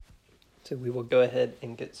So we will go ahead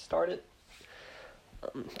and get started.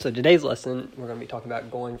 So today's lesson, we're going to be talking about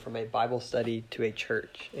going from a Bible study to a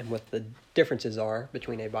church and what the differences are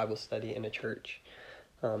between a Bible study and a church.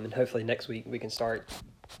 And hopefully next week we can start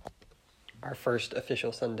our first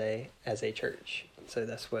official Sunday as a church. So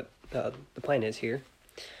that's what the plan is here.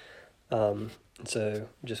 So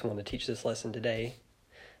just want to teach this lesson today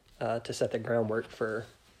to set the groundwork for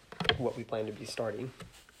what we plan to be starting.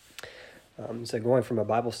 So going from a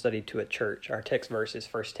Bible study to a church, our text verse is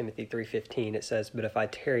 1 Timothy 3:15. It says, "But if I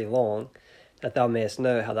tarry long, that thou mayest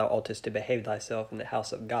know how thou oughtest to behave thyself in the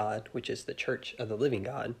house of God, which is the church of the living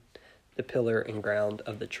God, the pillar and ground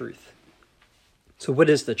of the truth." So what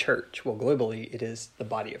is the church? Well, globally, it is the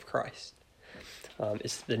body of Christ.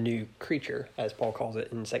 It's the new creature, as Paul calls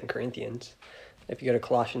it in 2 Corinthians. If you go to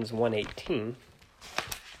Colossians 1:18,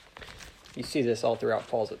 you see this all throughout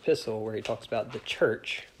Paul's epistle where he talks about the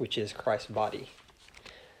church, which is Christ's body.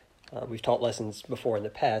 We've taught lessons before in the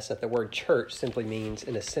past that the word church simply means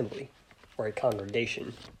an assembly or a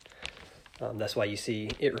congregation. That's why you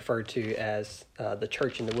see it referred to as the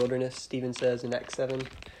church in the wilderness, Stephen says in Acts 7.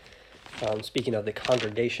 Speaking of the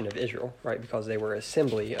congregation of Israel, right? Because they were an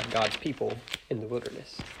assembly of God's people in the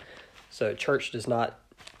wilderness. So church does not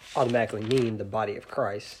automatically mean the body of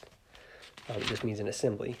Christ. It just means an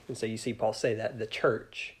assembly. And so you see Paul say that the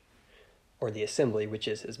church or the assembly, which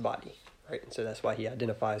is his body, right? And so that's why he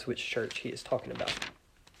identifies which church he is talking about.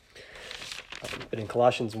 But in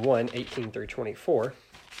Colossians 1:18 through 24,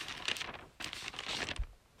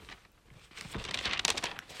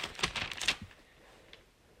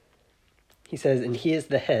 he says, "And he is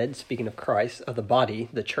the head," speaking of Christ, "of the body,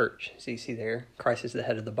 the church." So you see there, Christ is the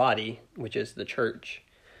head of the body, which is the church,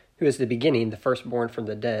 who is the beginning, the firstborn from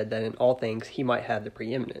the dead, that in all things he might have the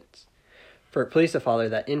preeminence. For it pleased the Father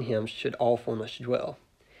that in him should all fullness dwell.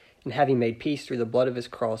 And having made peace through the blood of his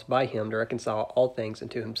cross, by him to reconcile all things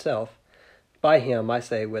unto himself, by him, I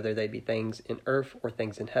say, whether they be things in earth or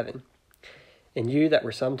things in heaven. And you that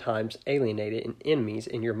were sometimes alienated and enemies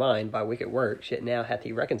in your mind by wicked works, yet now hath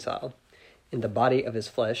he reconciled in the body of his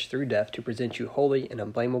flesh through death, to present you holy and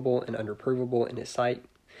unblameable and unreprovable in his sight.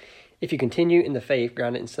 If you continue in the faith,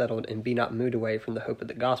 grounded and settled, and be not moved away from the hope of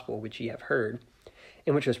the gospel which ye have heard,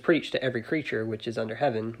 and which was preached to every creature which is under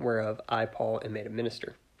heaven, whereof I, Paul, am made a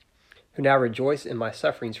minister, who now rejoice in my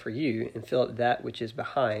sufferings for you, and fill up that which is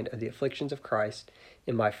behind of the afflictions of Christ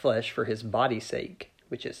in my flesh for his body's sake,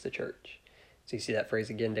 which is the church." So you see that phrase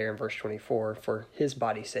again there in verse 24, for his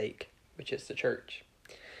body's sake, which is the church.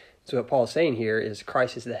 So what Paul is saying here is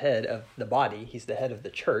Christ is the head of the body. He's the head of the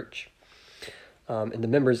church. And the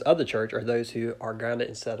members of the church are those who are grounded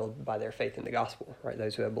and settled by their faith in the gospel, right?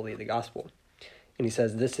 Those who have believed the gospel. And he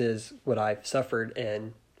says, this is what I've suffered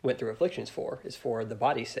and went through afflictions for, is for the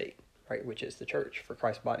body's sake, right? Which is the church, for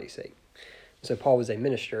Christ's body's sake. So Paul was a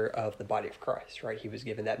minister of the body of Christ, right? He was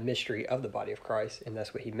given that mystery of the body of Christ, and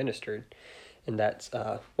that's what he ministered. And that's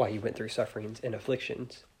why he went through sufferings and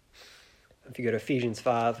afflictions. If you go to Ephesians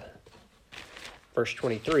 5, verse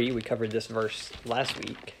 23, we covered this verse last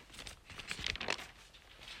week,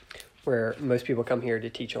 where most people come here to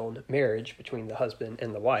teach on marriage between the husband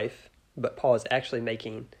and the wife, but Paul is actually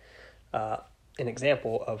making an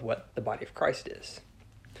example of what the body of Christ is.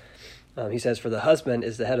 He says, "For the husband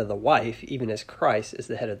is the head of the wife, even as Christ is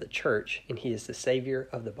the head of the church, and he is the Savior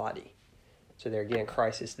of the body." So there again,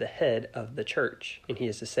 Christ is the head of the church, and he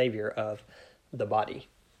is the Savior of the body.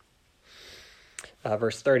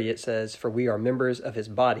 Verse 30, it says, "For we are members of his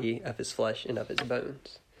body, of his flesh, and of his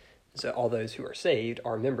bones." So all those who are saved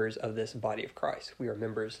are members of this body of Christ. We are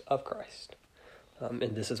members of Christ.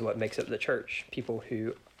 And this is what makes up the church, people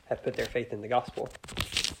who have put their faith in the gospel.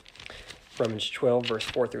 Romans 12, verse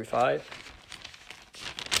 4 through 5.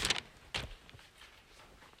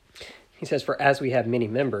 He says, "For as we have many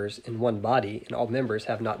members in one body, and all members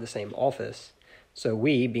have not the same office, so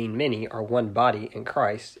we, being many, are one body in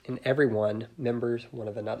Christ, and every one members one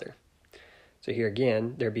of another." So here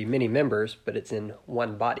again, there be many members, but it's in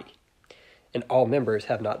one body. And all members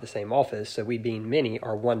have not the same office, so we being many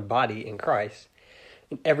are one body in Christ,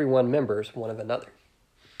 and every one members one of another.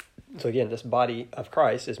 So again, this body of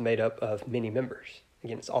Christ is made up of many members.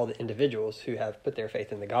 Again, it's all the individuals who have put their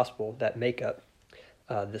faith in the gospel that make up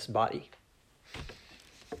this body.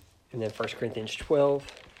 And then 1 Corinthians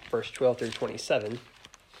 12, verse 12 through 27,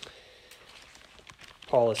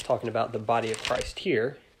 Paul is talking about the body of Christ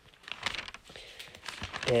here.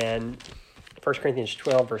 And 1 Corinthians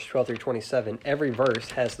 12, verse 12 through 27, every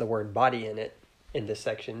verse has the word body in it in this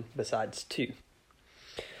section besides two.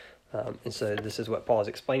 And so this is what Paul is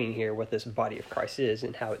explaining here, what this body of Christ is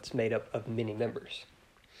and how it's made up of many members.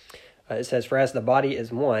 It says, "For as the body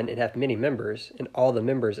is one and hath many members, and all the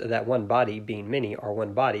members of that one body, being many, are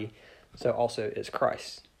one body, so also is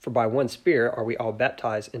Christ. For by one Spirit are we all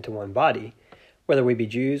baptized into one body, whether we be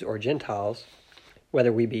Jews or Gentiles,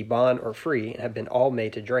 whether we be bond or free, and have been all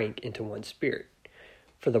made to drink into one Spirit.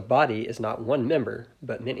 For the body is not one member,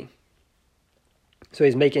 but many." So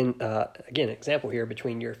he's making, again, an example here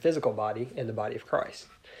between your physical body and the body of Christ.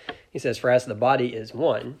 He says, "For as the body is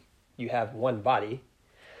one," you have one body,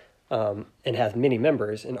 and hath many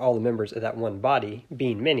members, and all the members of that one body,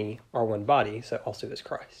 being many, are one body, so also is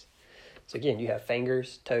Christ. So again, you have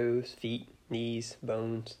fingers, toes, feet, knees,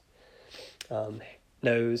 bones,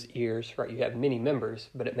 nose, ears, right? You have many members,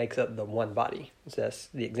 but it makes up the one body. So that's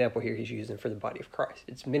the example here he's using for the body of Christ.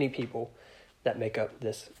 It's many people that make up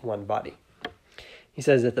this one body. He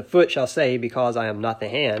says, "If the foot shall say, because I am not the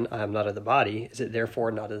hand, I am not of the body, is it therefore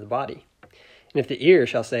not of the body? And if the ear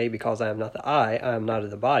shall say, because I am not the eye, I am not of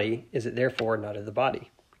the body, is it therefore not of the body?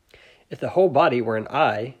 If the whole body were an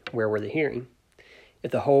eye, where were the hearing?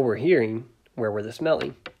 If the whole were hearing, where were the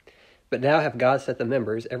smelling? But now hath God set the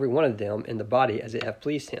members, every one of them, in the body as it hath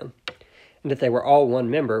pleased him. And if they were all one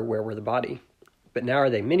member, where were the body? But now are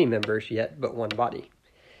they many members, yet but one body.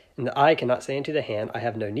 And the eye cannot say unto the hand, I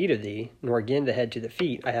have no need of thee, nor again the head to the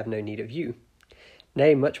feet, I have no need of you.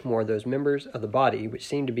 Nay, much more, those members of the body which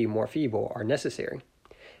seem to be more feeble are necessary.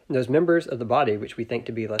 And those members of the body which we think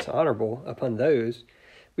to be less honorable, upon those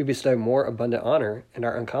we bestow more abundant honor, and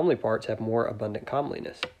our uncomely parts have more abundant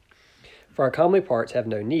comeliness. For our comely parts have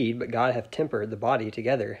no need, but God hath tempered the body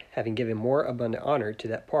together, having given more abundant honor to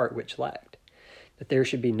that part which lacked, that there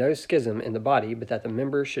should be no schism in the body, but that the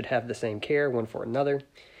members should have the same care one for another.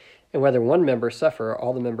 And whether one member suffer,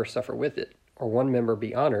 all the members suffer with it, or one member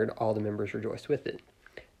be honored, all the members rejoice with it.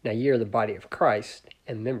 Now ye are the body of Christ,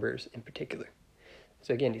 and members in particular."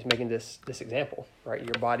 So again, he's making this example, right?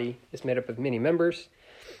 Your body is made up of many members.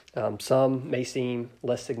 Some may seem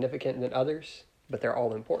less significant than others, but they're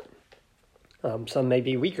all important. Some may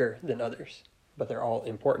be weaker than others, but they're all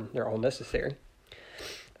important. They're all necessary.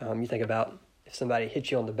 You think about if somebody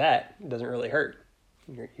hits you on the back, it doesn't really hurt.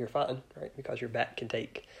 You're fine, right? Because your back can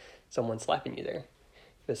take someone slapping you there.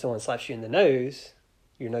 If someone slaps you in the nose,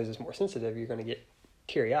 your nose is more sensitive. You're going to get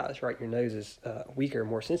teary eyes, right? Your nose is weaker,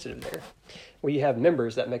 more sensitive there. Well, you have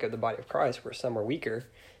members that make up the body of Christ where some are weaker,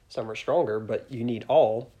 some are stronger, but you need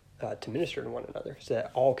all to minister to one another so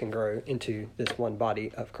that all can grow into this one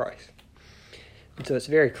body of Christ. And so it's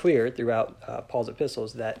very clear throughout Paul's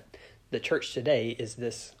epistles that the church today is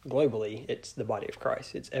this globally. It's the body of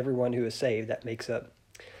Christ. It's everyone who is saved that makes up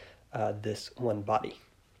this one body.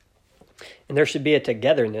 And there should be a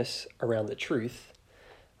togetherness around the truth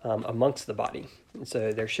amongst the body. And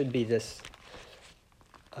so there should be this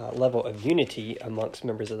level of unity amongst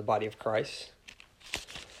members of the body of Christ.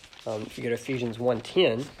 If you go to Ephesians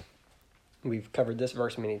 1:10, we've covered this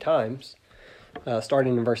verse many times.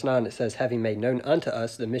 Starting in verse 9, it says, "Having made known unto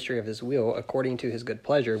us the mystery of his will, according to his good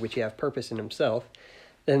pleasure, which he hath purposed in himself,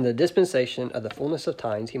 that in the dispensation of the fullness of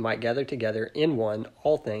times he might gather together in one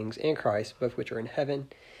all things in Christ, both which are in heaven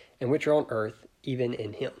and which are on earth, even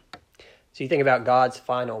in him." So you think about God's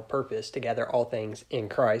final purpose to gather all things in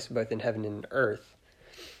Christ, both in heaven and earth.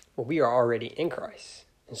 Well, we are already in Christ,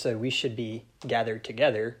 and so we should be gathered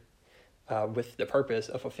together with the purpose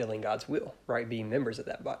of fulfilling God's will, right? Being members of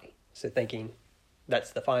that body. So thinking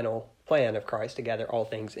that's the final plan of Christ, to gather all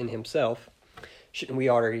things in himself, shouldn't we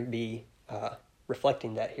already be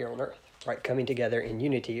reflecting that here on earth, right? Coming together in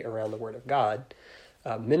unity around the Word of God,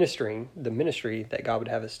 ministering the ministry that God would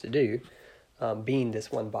have us to do, being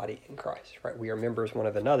this one body in Christ, right? We are members one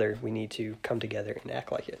of another. We need to come together and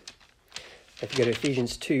act like it. If you go to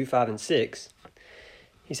Ephesians 2:5 and 6,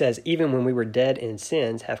 he says, "Even when we were dead in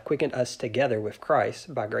sins, have quickened us together with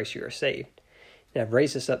Christ. By grace you are saved, and have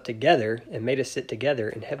raised us up together and made us sit together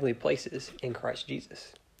in heavenly places in Christ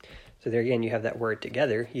Jesus." So there again, you have that word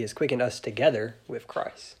together. He has quickened us together with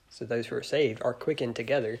Christ. So those who are saved are quickened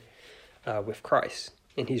together with Christ.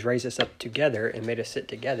 And he's raised us up together and made us sit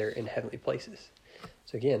together in heavenly places.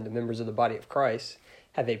 So again, the members of the body of Christ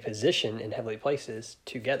have a position in heavenly places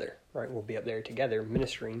together, right? We'll be up there together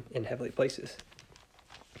ministering in heavenly places.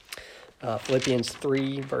 Philippians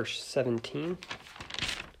 3, verse 17.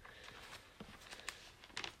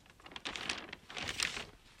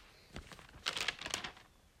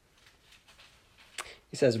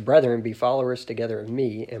 He says, "Brethren, be followers together of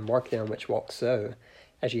me, and mark them which walk so,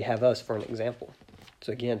 as ye have us for an example."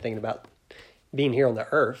 So again, thinking about being here on the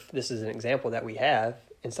earth, this is an example that we have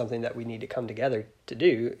and something that we need to come together to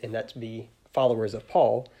do, and that's be followers of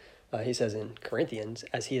Paul. He says in Corinthians,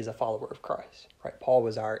 as he is a follower of Christ, right? Paul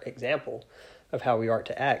was our example of how we are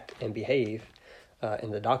to act and behave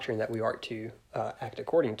in the doctrine that we are to act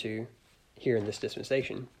according to here in this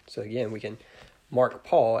dispensation. So again, we can mark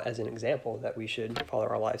Paul as an example that we should follow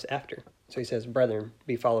our lives after. So he says, brethren,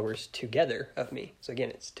 be followers together of me. So again,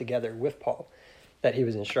 it's together with Paul that he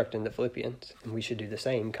was instructing the Philippians, and we should do the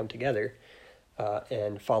same, come together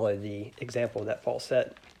and follow the example that Paul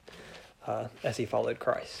set as he followed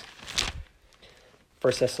Christ.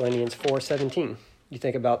 1 Thessalonians 4:17. You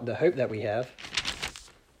think about the hope that we have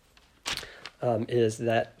is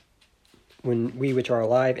that when we which are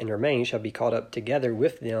alive and remain shall be caught up together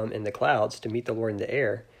with them in the clouds to meet the Lord in the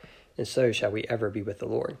air, and so shall we ever be with the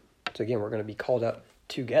Lord. So again, we're going to be called up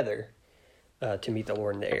together to meet the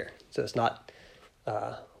Lord in the air. So it's not,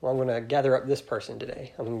 well, I'm going to gather up this person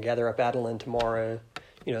today. I'm going to gather up Adeline tomorrow.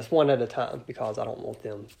 It's one at a time because I don't want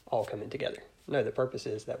them all coming together. No, the purpose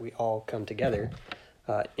is that we all come together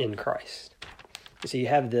in Christ. So you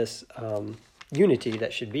have this unity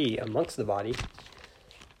that should be amongst the body,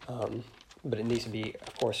 but it needs to be,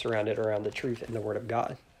 of course, surrounded around the truth and the Word of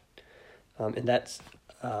God. And that's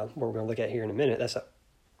what we're going to look at here in a minute. That's a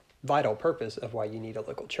vital purpose of why you need a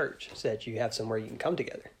local church, so that you have somewhere you can come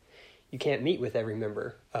together. You can't meet with every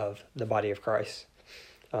member of the body of Christ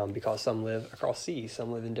because some live across seas,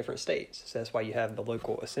 some live in different states. So that's why you have the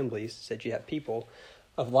local assemblies, so that you have people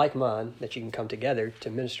of like mind that you can come together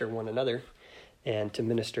to minister one another and to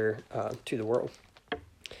minister to the world.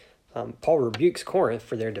 Paul rebukes Corinth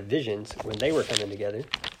for their divisions when they were coming together.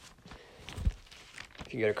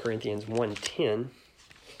 If you go to Corinthians 1:10,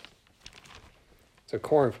 so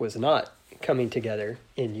Corinth was not coming together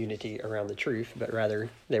in unity around the truth, but rather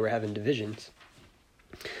they were having divisions.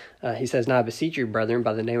 He says, now I beseech you, brethren,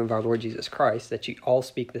 by the name of our Lord Jesus Christ, that you all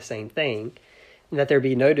speak the same thing, and that there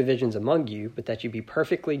be no divisions among you, but that you be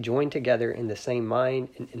perfectly joined together in the same mind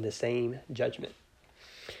and in the same judgment.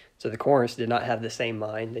 So the Corinth did not have the same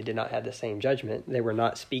mind. They did not have the same judgment. They were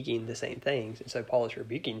not speaking the same things. And so Paul is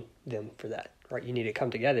rebuking them for that, right? You need to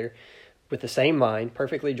come together with the same mind,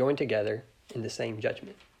 perfectly joined together in the same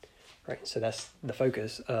judgment, right? So that's the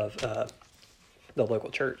focus of the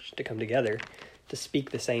local church, to come together, to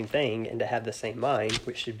speak the same thing and to have the same mind,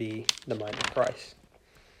 which should be the mind of Christ.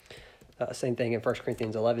 Same thing in 1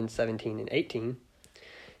 Corinthians 11:17 and 18.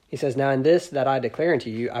 He says, now in this that I declare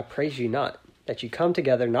unto you, I praise you not, that you come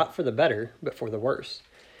together not for the better, but for the worse.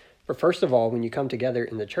 For first of all, when you come together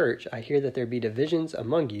in the church, I hear that there be divisions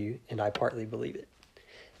among you, and I partly believe it.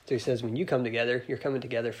 So he says, when you come together, you're coming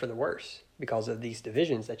together for the worse because of these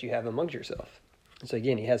divisions that you have amongst yourself. And so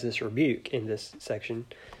again, he has this rebuke in this section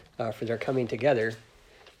for their coming together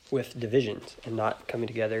with divisions and not coming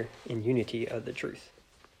together in unity of the truth.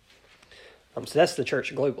 So that's the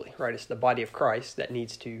church globally, right? It's the body of Christ that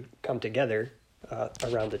needs to come together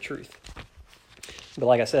around the truth. But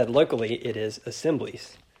like I said, locally it is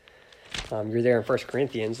assemblies. You're there in 1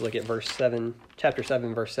 Corinthians. Look at chapter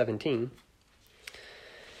 7, verse 17.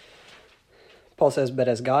 Paul says, but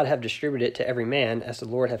as God have distributed it to every man, as the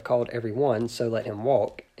Lord have called every one, so let him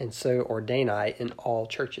walk, and so ordain I in all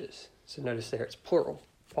churches. So notice there it's plural.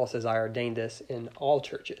 Paul says, I ordained this in all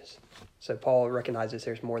churches. So Paul recognizes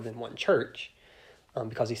there's more than one church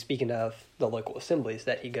because he's speaking of the local assemblies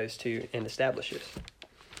that he goes to and establishes.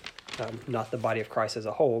 Not the body of Christ as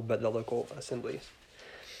a whole, but the local assemblies.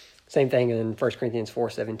 Same thing in 1 Corinthians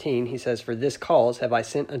 4:17. He says, for this cause have I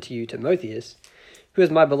sent unto you Timotheus, who is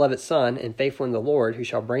my beloved son, and faithful in the Lord, who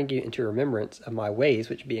shall bring you into remembrance of my ways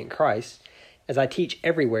which be in Christ, as I teach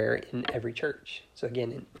everywhere in every church. So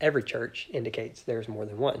again, in every church indicates there's more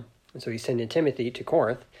than one. And so he's sending Timothy to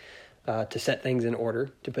Corinth to set things in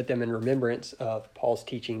order, to put them in remembrance of Paul's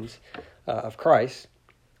teachings of Christ.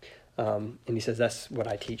 And he says, that's what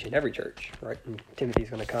I teach in every church, right? And Timothy's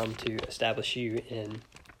going to come to establish you in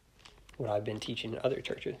what I've been teaching in other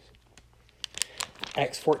churches.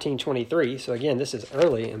 Acts 14:23. So again, this is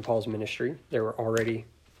early in Paul's ministry. There were already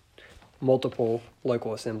multiple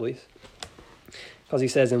local assemblies. Because he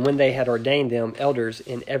says, and when they had ordained them elders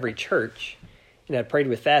in every church and had prayed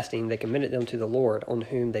with fasting, they committed them to the Lord on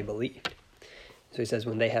whom they believed. So he says,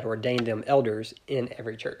 when they had ordained them elders in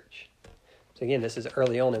every church. So again, this is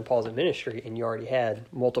early on in Paul's ministry, and you already had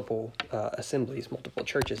multiple assemblies, multiple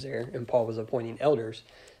churches there, and Paul was appointing elders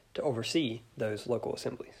to oversee those local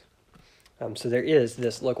assemblies. So there is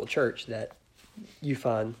this local church that you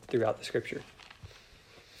find throughout the Scripture.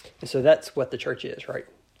 And so that's what the church is, right?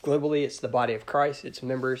 Globally, it's the body of Christ. It's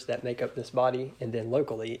members that make up this body. And then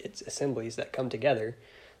locally, it's assemblies that come together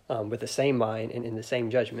with the same mind and in the same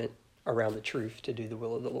judgment around the truth to do the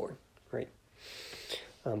will of the Lord, right?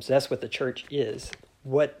 So that's what the church is.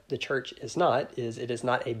 What the church is not is it is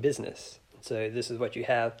not a business. So this is what you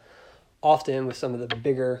have often with some of the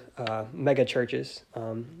bigger mega churches,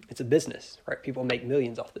 it's a business, right? People make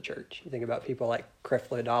millions off the church. You think about people like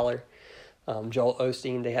Creflo Dollar, Joel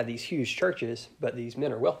Osteen. They have these huge churches, but these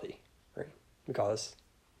men are wealthy, right? Because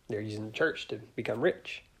they're using the church to become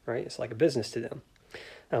rich, right? It's like a business to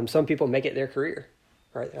them. Some people make it their career,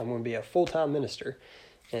 right? I'm going to be a full-time minister,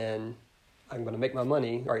 and I'm going to make my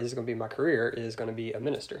money, or this is going to be my career, is going to be a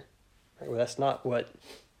minister. Right? Well, that's not what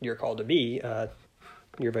you're called to be.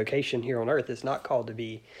 Your vocation here on earth is not called to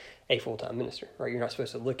be a full-time minister, right? You're not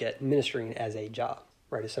supposed to look at ministering as a job,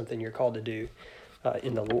 right? It's something you're called to do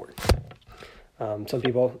in the Lord. Some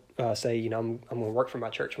people say, I'm going to work for my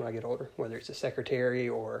church when I get older, whether it's a secretary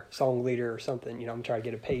or song leader or something. I'm trying to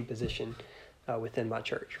get a paid position within my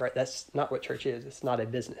church, right? That's not what church is. It's not a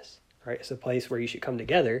business, right? It's a place where you should come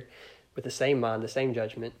together with the same mind, the same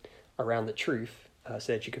judgment around the truth,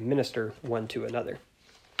 so that you can minister one to another.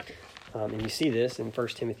 And you see this in 1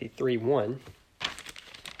 Timothy 3:1.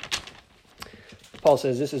 Paul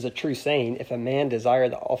says, "This is a true saying, if a man desire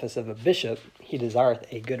the office of a bishop, he desireth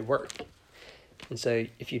a good work." And so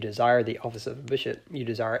if you desire the office of a bishop, you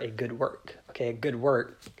desire a good work. Okay, a good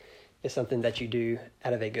work is something that you do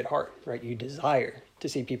out of a good heart, right? You desire to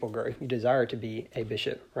see people grow. You desire to be a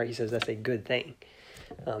bishop, right? He says that's a good thing.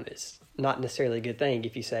 It's not necessarily a good thing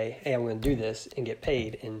if you say, hey, I'm going to do this and get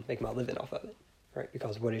paid and make my living off of it, right?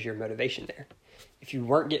 Because what is your motivation there? If you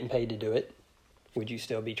weren't getting paid to do it, would you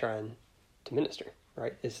still be trying to minister,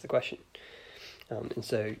 right? Is the question. And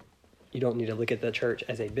so you don't need to look at the church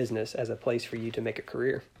as a business, as a place for you to make a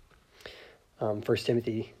career. 1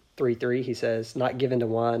 Timothy 3:3, he says, "Not given to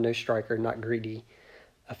wine, no striker, not greedy,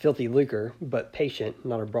 a filthy lucre, but patient,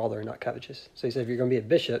 not a brawler, not covetous." So he said, if you're going to be a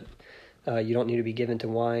bishop, you don't need to be given to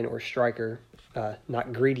wine or striker,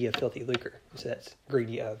 not greedy of filthy lucre. So that's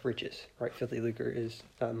greedy of riches, right? Filthy lucre is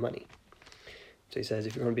money. So he says,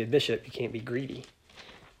 if you're going to be a bishop, you can't be greedy,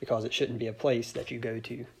 because it shouldn't be a place that you go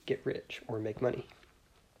to get rich or make money.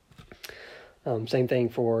 Same thing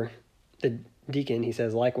for the deacon. He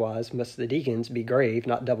says, likewise, must the deacons be grave,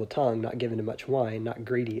 not double-tongued, not given to much wine, not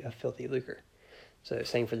greedy of filthy lucre. So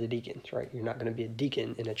same for the deacons, right? You're not going to be a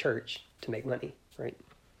deacon in a church to make money, right?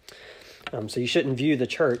 So you shouldn't view the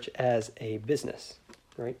church as a business,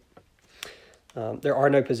 right? There are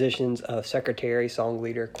no positions of secretary, song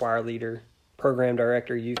leader, choir leader, program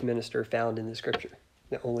director, youth minister found in the scripture.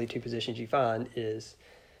 The only two positions you find is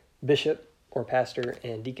bishop or pastor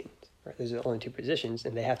and deacons, right? Those are the only two positions,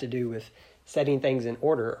 and they have to do with setting things in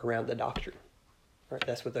order around the doctrine, right?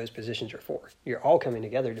 That's what those positions are for. You're all coming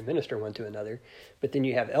together to minister one to another, but then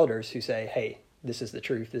you have elders who say, hey, this is the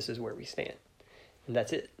truth, this is where we stand, and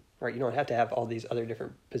that's it, right? You don't have to have all these other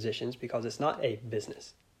different positions because it's not a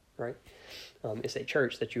business, right? It's a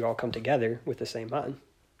church that you all come together with the same mind.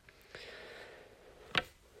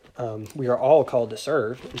 We are all called to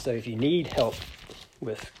serve, and so if you need help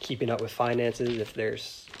with keeping up with finances, if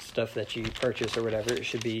there's stuff that you purchase or whatever, it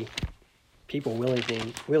should be people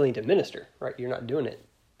willing to minister, right? You're not doing it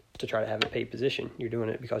to try to have a paid position. You're doing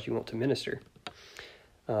it because you want to minister.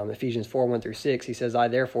 Ephesians 4:1-6, he says, I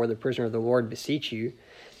therefore, the prisoner of the Lord, beseech you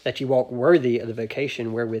that you walk worthy of the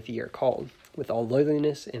vocation wherewith ye are called, with all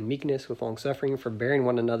lowliness and meekness, with longsuffering, forbearing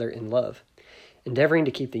one another in love, endeavoring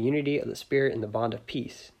to keep the unity of the Spirit in the bond of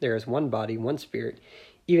peace. There is one body, one Spirit,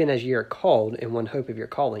 even as ye are called in one hope of your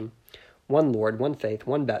calling, one Lord, one faith,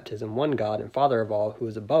 one baptism, one God and Father of all, who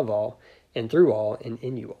is above all, and through all, and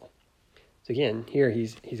in you all. So again, here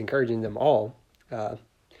he's encouraging them all,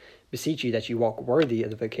 beseech you that you walk worthy of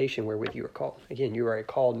the vocation wherewith you are called. Again, you are a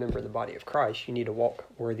called member of the body of Christ. You need to walk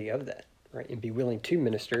worthy of that, right? And be willing to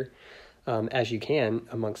minister as you can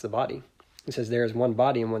amongst the body. It says there is one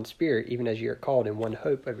body and one Spirit, even as you are called in one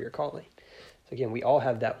hope of your calling. So again, we all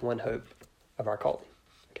have that one hope of our calling,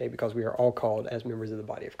 okay? Because we are all called as members of the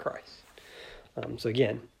body of Christ. So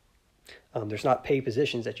again, there's not paid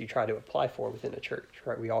positions that you try to apply for within a church,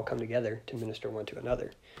 right? We all come together to minister one to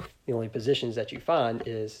another. The only positions that you find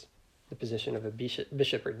is the position of a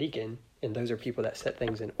bishop or deacon, and those are people that set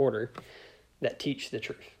things in order, that teach the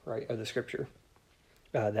truth, right, of the scripture,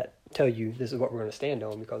 that tell you this is what we're going to stand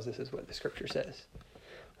on because this is what the scripture says.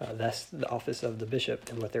 That's the office of the bishop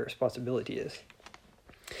and what their responsibility is.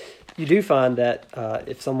 You do find that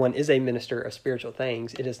if someone is a minister of spiritual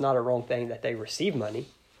things, it is not a wrong thing that they receive money,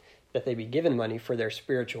 that they be given money for their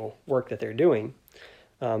spiritual work that they're doing,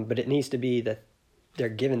 but it needs to be that they're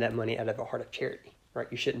given that money out of a heart of charity, right?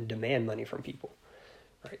 You shouldn't demand money from people,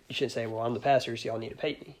 right? You shouldn't say, well, I'm the pastor, so y'all need to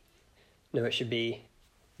pay me. No, it should be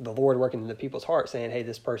the Lord working in the people's hearts saying, hey,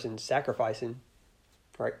 this person's sacrificing,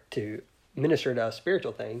 right, to minister to us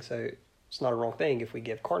spiritual things, so it's not a wrong thing if we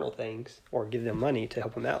give carnal things or give them money to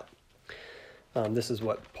help them out. This is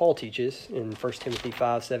what Paul teaches in 1 Timothy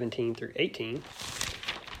 5:17 through 18.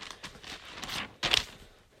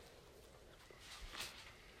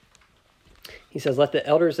 He says, "Let the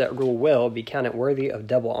elders that rule well be counted worthy of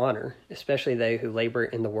double honor, especially they who labor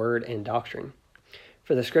in the word and doctrine.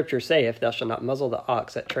 For the scripture saith, Thou shalt not muzzle the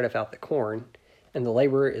ox that treadeth out the corn, and the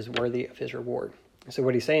laborer is worthy of his reward." So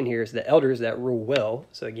what he's saying here is the elders that rule well.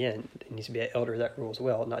 So again, it needs to be an elder that rules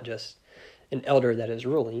well, not just an elder that is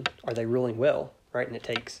ruling. Are they ruling well, right? And it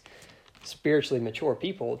takes spiritually mature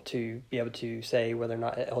people to be able to say whether or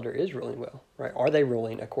not an elder is ruling well, right? Are they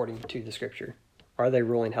ruling according to the scripture? Are they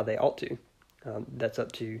ruling how they ought to? That's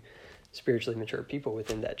up to spiritually mature people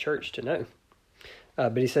within that church to know.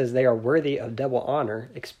 But he says they are worthy of double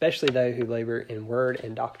honor, especially those who labor in word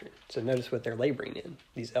and doctrine. So notice what they're laboring in.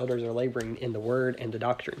 These elders are laboring in the word and the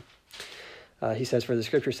doctrine. He says, "For the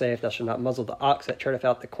scripture saith, Thou shalt not muzzle the ox that treadeth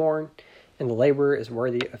out the corn, and the laborer is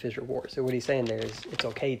worthy of his reward." So what he's saying there is it's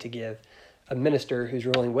okay to give a minister who's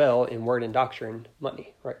ruling well in word and doctrine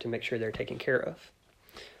money, right, to make sure they're taken care of.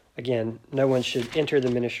 Again, no one should enter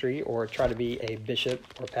the ministry or try to be a bishop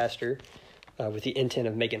or pastor with the intent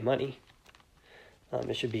of making money.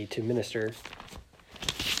 It should be to minister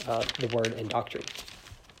the word and doctrine.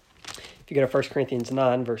 If you go to 1 Corinthians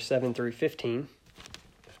 9, verse 7 through 15,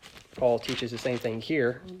 Paul teaches the same thing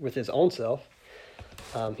here with his own self.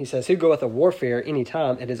 He says, "Who goeth a warfare any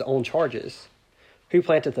time at his own charges? Who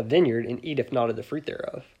planteth a vineyard and eateth not of the fruit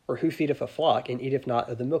thereof? Or who feedeth a flock and eateth not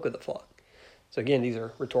of the milk of the flock?" So again, these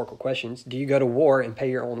are rhetorical questions. Do you go to war and pay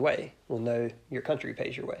your own way? Well, no, your country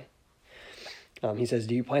pays your way. He says,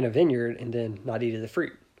 do you plant a vineyard and then not eat of the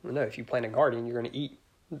fruit? Well, no, if you plant a garden, you're going to eat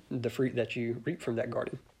the fruit that you reap from that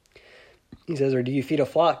garden. He says, or do you feed a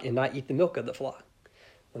flock and not eat the milk of the flock?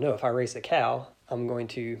 Well, no, if I raise a cow, I'm going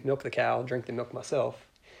to milk the cow, drink the milk myself,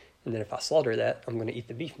 and then if I slaughter that, I'm going to eat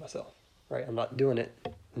the beef myself, right? I'm not doing it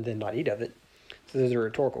and then not eat of it. So those are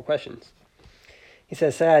rhetorical questions. He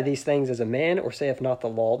says, say I these things as a man, or saith not the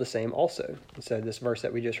law the same also? And so this verse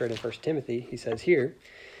that we just read in 1 Timothy, he says here,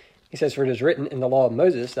 he says, for it is written in the law of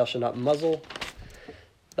Moses, thou shalt not muzzle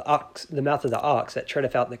the mouth of the ox that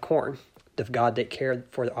treadeth out the corn. Doth God take care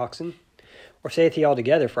for the oxen? Or saith he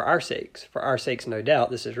altogether for our sakes no doubt,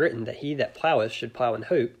 this is written, that he that ploweth should plow in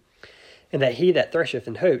hope, and that he that thresheth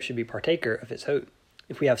in hope should be partaker of his hope.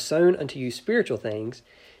 If we have sown unto you spiritual things,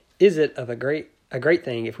 is it of a great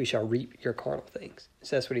thing if we shall reap your carnal things?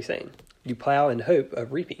 So that's what he's saying. You plow in hope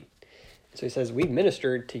of reaping. So he says, we've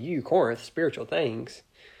ministered to you, Corinth, spiritual things.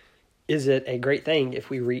 Is it a great thing if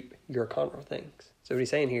we reap your carnal things? So what he's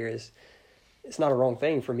saying here is, it's not a wrong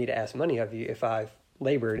thing for me to ask money of you if I've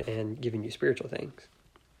labored and given you spiritual things.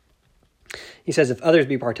 He says, if others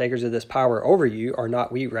be partakers of this power over you, are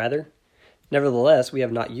not we rather? Nevertheless, we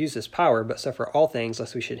have not used this power, but suffer all things,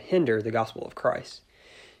 lest we should hinder the gospel of Christ.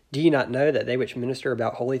 Do ye not know that they which minister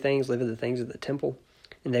about holy things live of the things of the temple,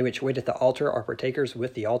 and they which wait at the altar are partakers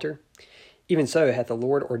with the altar? Even so hath the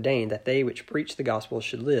Lord ordained that they which preach the gospel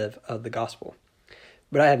should live of the gospel.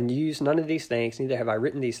 But I have used none of these things, neither have I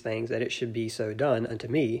written these things, that it should be so done unto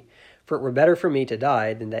me. For it were better for me to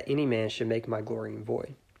die than that any man should make my glory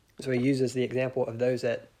void. So he uses the example of those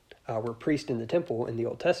that were priests in the temple in the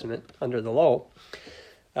Old Testament under the law.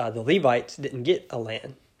 The Levites didn't get a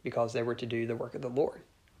land because they were to do the work of the Lord.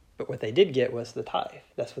 But what they did get was the tithe.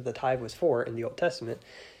 That's what the tithe was for in the Old Testament.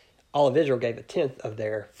 All of Israel gave a tenth of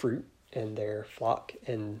their fruit and their flock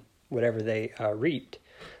and whatever they reaped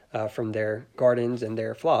from their gardens and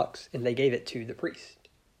their flocks, and they gave it to the priest.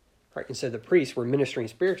 Right? And so the priests were ministering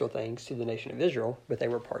spiritual things to the nation of Israel, but they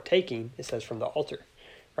were partaking, it says, from the altar.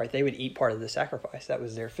 Right? They would eat part of the sacrifice. That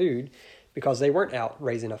was their food because they weren't out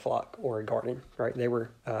raising a flock or a garden. Right? They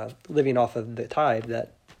were living off of the tithe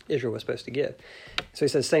that Israel was supposed to give. So he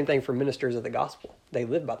says same thing for ministers of the gospel. They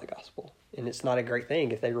live by the gospel. And it's not a great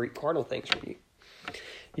thing if they reap carnal things from you.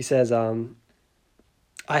 He says,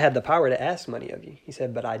 I had the power to ask money of you. He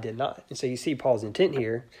said, but I did not. And so you see Paul's intent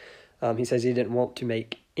here. He says he didn't want to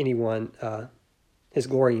make anyone his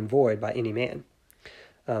glory void by any man.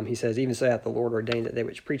 He says, even so hath the Lord ordained that they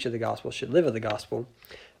which preach of the gospel should live of the gospel.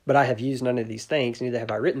 But I have used none of these things, neither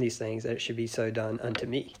have I written these things, that it should be so done unto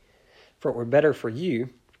me. For it were better for me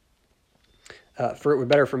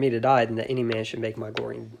to die than that any man should make my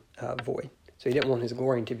glory void. So he didn't want his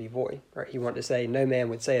glory to be void. Right? He wanted to say, no man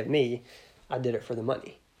would say of me, I did it for the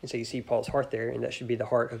money. And so you see Paul's heart there, and that should be the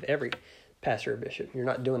heart of every pastor or bishop. You're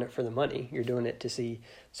not doing it for the money. You're doing it to see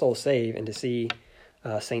souls saved and to see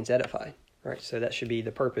saints edified. Right? So that should be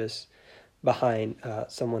the purpose behind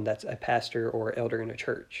someone that's a pastor or elder in a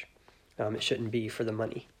church. It shouldn't be for the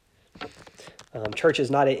money. Church is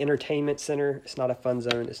not an entertainment center. It's not a fun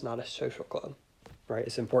zone. It's not a social club, right?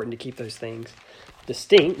 It's important to keep those things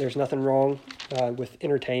distinct. There's nothing wrong with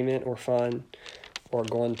entertainment or fun or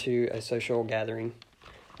going to a social gathering,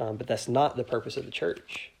 but that's not the purpose of the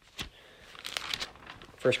church.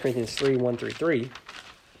 1 Corinthians 3:1-3,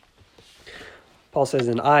 Paul says,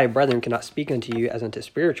 "And I, brethren, cannot speak unto you as unto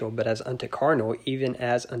spiritual, but as unto carnal, even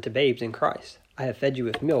as unto babes in Christ. I have fed you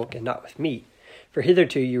with milk and not with meat. For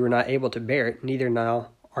hitherto you were not able to bear it, neither now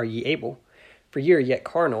are ye able. For ye are yet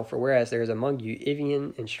carnal, for whereas there is among you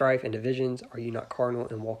envying and strife and divisions, are ye not carnal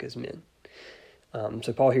and walk as men?"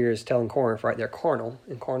 So Paul here is telling Corinth, right, they're carnal,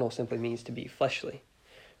 and carnal simply means to be fleshly,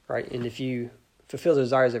 right? And if you fulfill the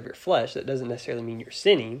desires of your flesh, that doesn't necessarily mean you're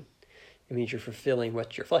sinning. It means you're fulfilling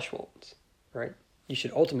what your flesh wants, right? You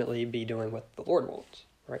should ultimately be doing what the Lord wants,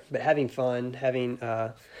 right? But having fun, having,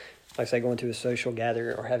 like I say, going to a social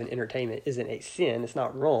gathering or having entertainment isn't a sin. It's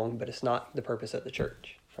not wrong, but it's not the purpose of the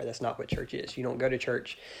church, right? That's not what church is. You don't go to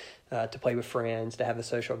church to play with friends, to have a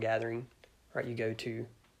social gathering, right? You go to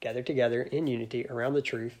gather together in unity around the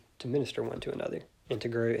truth to minister one to another and to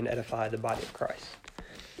grow and edify the body of Christ.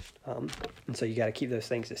 And so you got to keep those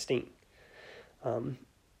things distinct. And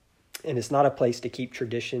it's not a place to keep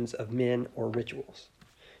traditions of men or rituals.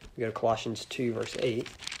 We go to Colossians 2, verse 8.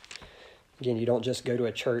 Again, you don't just go to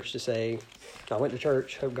a church to say, I went to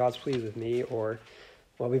church, hope God's pleased with me, or,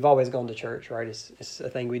 well, we've always gone to church, right? It's a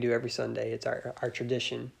thing we do every Sunday. It's our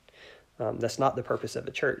tradition. That's not the purpose of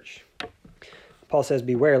a church. Paul says,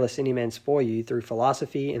 "Beware lest any man spoil you through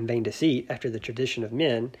philosophy and vain deceit, after the tradition of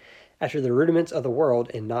men, after the rudiments of the world,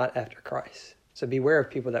 and not after Christ." So beware of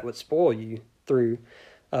people that would spoil you through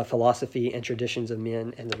philosophy and traditions of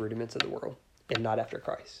men and the rudiments of the world, and not after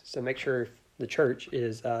Christ. So make sure the church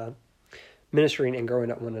is ministering and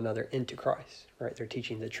growing up one another into Christ, right? They're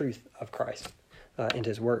teaching the truth of Christ and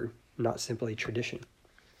his word, not simply tradition.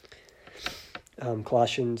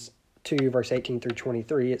 Colossians 2, verse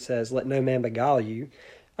 18-23, it says, "Let no man beguile you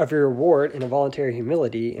of your reward in a voluntary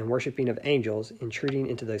humility and worshipping of angels, intruding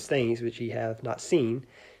into those things which ye have not seen,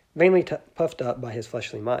 vainly puffed up by his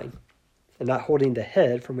fleshly mind, and not holding the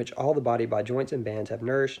head, from which all the body by joints and bands have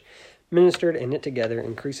nourished, ministered, and knit together,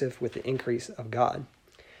 increaseth with the increase of God.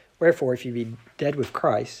 Wherefore, if you be dead with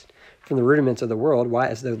Christ from the rudiments of the world, why,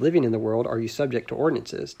 as though living in the world, are you subject to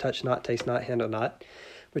ordinances, touch not, taste not, handle not,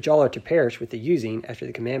 which all are to perish with the using, after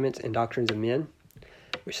the commandments and doctrines of men,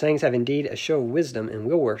 which things have indeed a show of wisdom and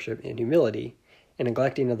will worship and humility, and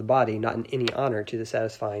neglecting of the body, not in any honor to the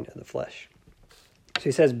satisfying of the flesh." So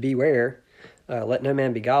he says, beware, let no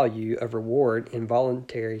man beguile you of reward in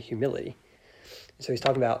voluntary humility. So he's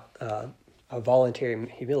talking about a voluntary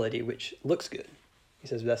humility, which looks good. He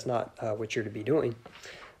says that's not what you're to be doing.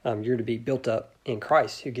 You're to be built up in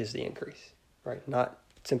Christ, who gives the increase, right? Not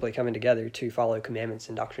simply coming together to follow commandments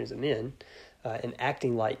and doctrines of men and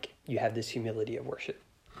acting like you have this humility of worship,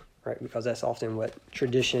 right? Because that's often what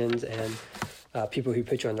traditions and people who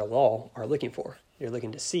put you under law are looking for. You're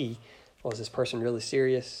looking to see, well, is this person really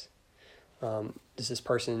serious? Does this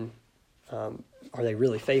person, are they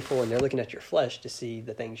really faithful? And they're looking at your flesh to see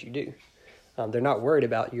the things you do. They're not worried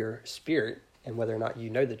about your spirit and whether or not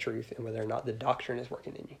you know the truth and whether or not the doctrine is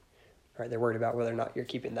working in you, right? They're worried about whether or not you're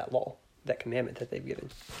keeping that law, that commandment that they've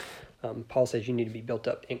given. Paul says you need to be built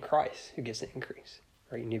up in Christ, who gives the increase,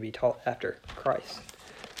 right? You need to be taught after Christ.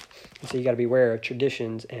 And so you got to be aware of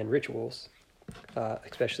traditions and rituals,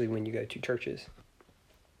 especially when you go to churches.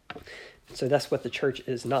 So that's what the church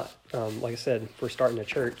is not. Like I said, if we're starting a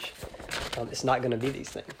church, it's not going to be these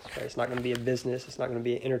things, right? It's not going to be a business. It's not going to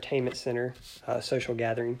be an entertainment center, social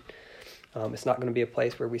gathering. It's not going to be a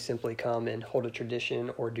place where we simply come and hold a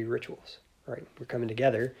tradition or do rituals, right? We're coming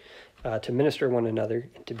together to minister one another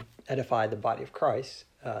and to edify the body of Christ,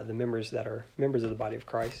 the members that are members of the body of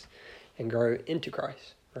Christ, and grow into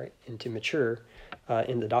Christ, right? And to mature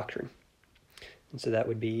in the doctrine. And so that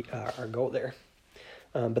would be our goal there.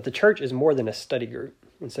 But the church is more than a study group.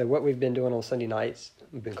 And so what we've been doing on Sunday nights,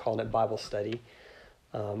 we've been calling it Bible study.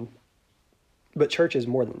 But church is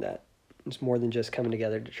more than that. It's more than just coming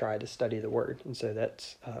together to try to study the Word. And so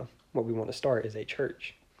that's what we want to start as a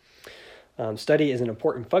church. Study is an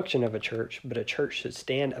important function of a church, but a church should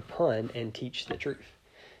stand upon and teach the truth.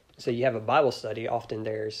 So you have a Bible study, often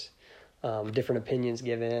there's different opinions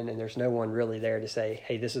given, and there's no one really there to say,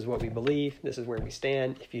 hey, this is what we believe, this is where we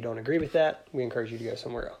stand. If you don't agree with that, we encourage you to go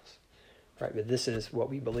somewhere else, right? But this is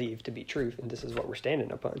what we believe to be truth, and this is what we're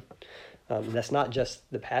standing upon. And that's not just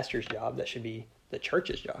the pastor's job, that should be the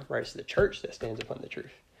church's job, right? It's the church that stands upon the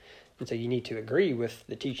truth. And so you need to agree with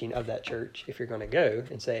the teaching of that church if you're going to go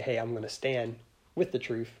and say, hey, I'm going to stand with the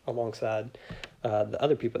truth alongside the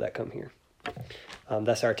other people that come here.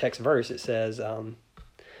 That's our text verse. It says,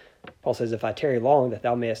 Paul says, if I tarry long, that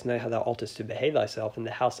thou mayest know how thou oughtest to behave thyself in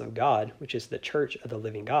the house of God, which is the church of the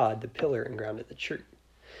living God, the pillar and ground of the truth.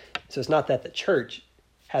 So it's not that the church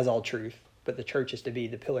has all truth, but the church is to be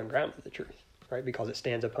the pillar and ground of the truth, right? Because it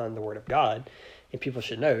stands upon the word of God, and people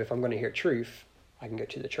should know if I'm going to hear truth, I can go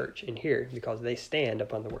to the church and hear, because they stand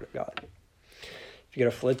upon the word of God. If you go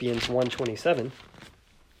to Philippians 1:27,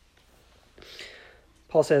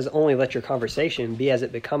 Paul says, only let your conversation be as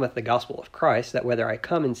it becometh the gospel of Christ, that whether I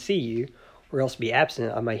come and see you, or else be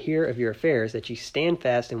absent, I may hear of your affairs, that ye stand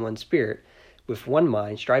fast in one spirit, with one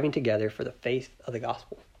mind, striving together for the faith of the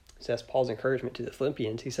gospel. So that's Paul's encouragement to the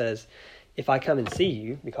Philippians. He says, if I come and see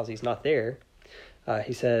you, because he's not there,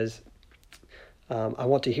 he says, I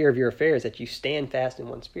want to hear of your affairs, that you stand fast in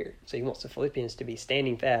one spirit. So he wants the Philippians to be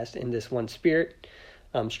standing fast in this one spirit,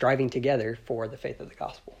 striving together for the faith of the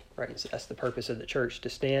gospel. Right, so that's the purpose of the church, to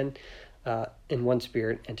stand in one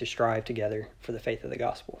spirit and to strive together for the faith of the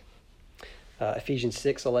gospel. Ephesians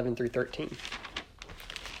 6:11 through 13.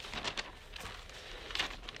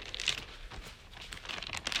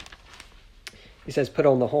 He says, put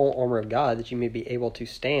on the whole armor of God, that you may be able to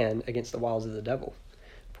stand against the wiles of the devil.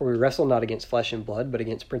 For we wrestle not against flesh and blood, but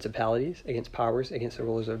against principalities, against powers, against the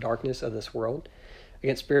rulers of darkness of this world,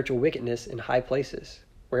 against spiritual wickedness in high places.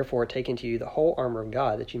 Wherefore, take unto you the whole armor of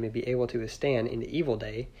God, that you may be able to withstand in the evil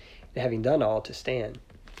day, and having done all, to stand.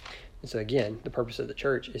 And so again, the purpose of the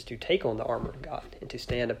church is to take on the armor of God and to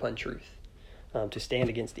stand upon truth, to stand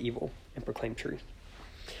against evil and proclaim truth.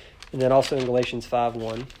 And then also in Galatians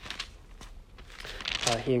 5:1,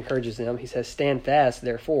 he encourages them. He says, stand fast,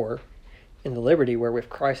 therefore, in the liberty wherewith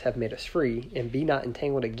Christ hath made us free, and be not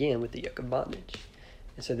entangled again with the yoke of bondage.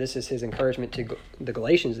 And so this is his encouragement to the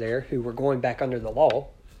Galatians there, who were going back under the law.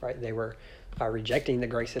 Right, they were rejecting the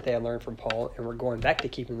grace that they had learned from Paul, and we're going back to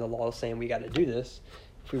keeping the law, saying we got to do this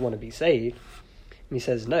if we want to be saved. And he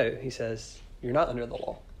says, no. He says, you're not under the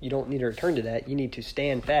law. You don't need to return to that. You need to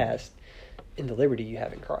stand fast in the liberty you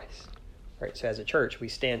have in Christ. Right. So as a church, we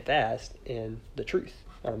stand fast in the truth,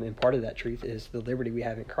 and part of that truth is the liberty we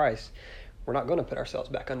have in Christ. We're not going to put ourselves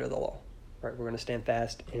back under the law. Right. We're going to stand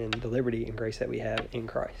fast in the liberty and grace that we have in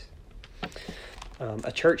Christ.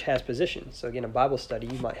 A church has positions. So again, a Bible study,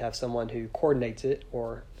 you might have someone who coordinates it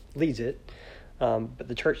or leads it, but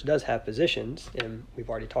the church does have positions, and we've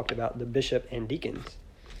already talked about the bishop and deacons.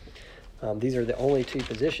 These are the only two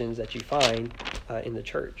positions that you find in the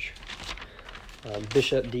church.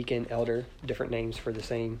 Bishop, deacon, elder, different names for the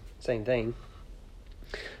same thing.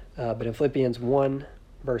 But in Philippians 1,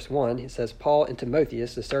 verse 1, it says, Paul and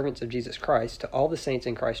Timotheus, the servants of Jesus Christ, to all the saints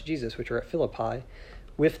in Christ Jesus, which are at Philippi,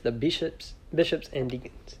 with the bishops and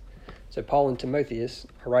deacons. So Paul and Timotheus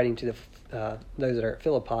are writing to those that are at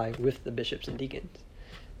Philippi with the bishops and deacons.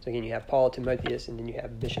 So again, you have Paul, Timotheus, and then you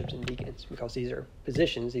have bishops and deacons, because these are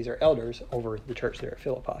positions, these are elders over the church there at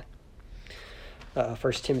Philippi. 1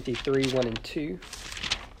 Timothy 3:1 and 2.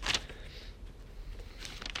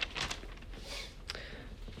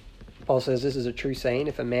 Paul says, this is a true saying,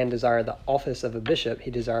 if a man desire the office of a bishop,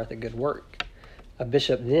 he desireth a good work. A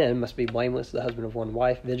bishop then must be blameless, the husband of one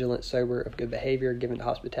wife, vigilant, sober, of good behavior, given to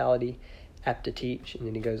hospitality, apt to teach. And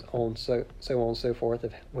then he goes on, so on and so forth,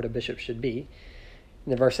 of what a bishop should be.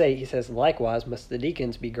 And in verse 8, he says, likewise must the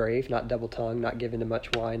deacons be grave, not double-tongued, not given to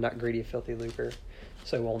much wine, not greedy of filthy lucre,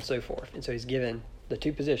 so on and so forth. And so he's given the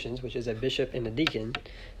two positions, which is a bishop and a deacon,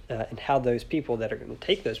 and how those people that are going to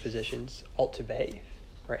take those positions ought to behave,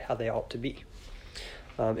 right? How they ought to be.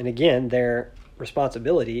 And again, their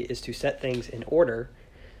responsibility is to set things in order,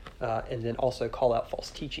 and then also call out false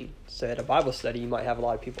teaching. So at a Bible study, you might have a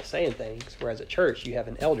lot of people saying things, whereas at church, you have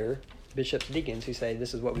an elder, bishops, deacons, who say,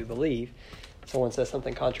 this is what we believe. Someone says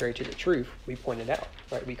something contrary to the truth, we point it out,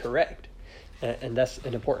 right? We correct. And that's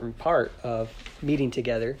an important part of meeting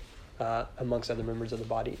together amongst other members of the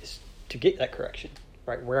body, is to get that correction,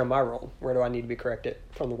 right? Where am I wrong? Where do I need to be corrected?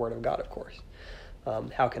 From the Word of God, of course.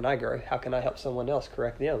 How can I grow? How can I help someone else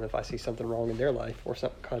correct them if I see something wrong in their life or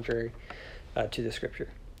something contrary to the Scripture?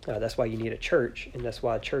 That's why you need a church, and that's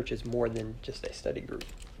why a church is more than just a study group.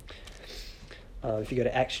 If you go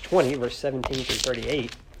to Acts 20, verse 17 through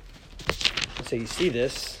 38, so you see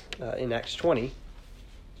this in Acts 20,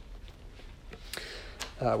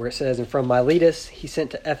 where it says, and from Miletus he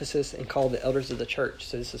sent to Ephesus and called the elders of the church.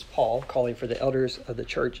 So this is Paul calling for the elders of the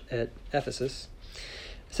church at Ephesus.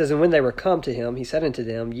 It says, and when they were come to him, he said unto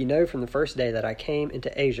them, ye know from the first day that I came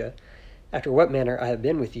into Asia, after what manner I have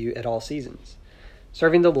been with you at all seasons,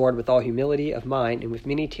 serving the Lord with all humility of mind and with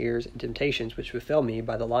many tears and temptations which befell me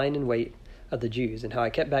by the lying in wait of the Jews, and how I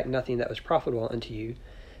kept back nothing that was profitable unto you,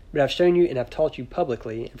 But I have shown you and have taught you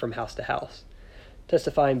publicly and from house to house,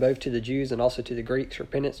 testifying both to the Jews and also to the Greeks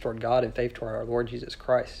repentance toward God and faith toward our Lord Jesus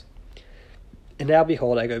Christ. And now,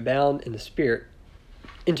 behold, I go bound in the Spirit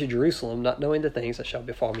into Jerusalem, not knowing the things that shall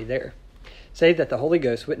befall me there, save that the Holy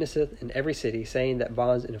Ghost witnesseth in every city, saying that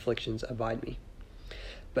bonds and afflictions abide me.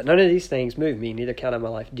 But none of these things move me, neither count I my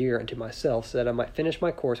life dear unto myself, so that I might finish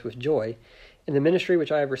my course with joy in the ministry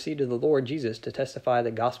which I have received of the Lord Jesus, to testify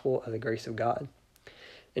the gospel of the grace of God.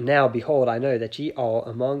 And now, behold, I know that ye all,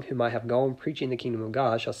 among whom I have gone preaching the kingdom of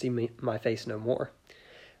God, shall see my face no more.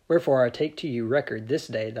 Wherefore I take to you record this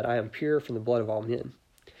day that I am pure from the blood of all men.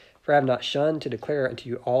 For I have not shunned to declare unto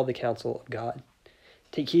you all the counsel of God.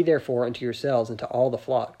 Take heed therefore unto yourselves and to all the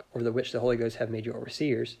flock, over the which the Holy Ghost hath made you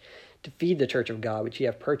overseers, to feed the church of God, which ye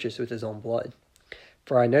have purchased with his own blood.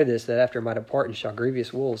 For I know this, that after my departing shall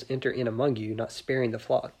grievous wolves enter in among you, not sparing the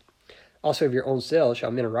flock. Also of your own selves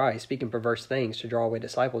shall men arise, speaking perverse things, to draw away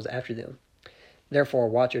disciples after them. Therefore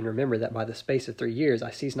watch and remember that by the space of 3 years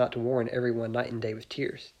I cease not to warn every one night and day with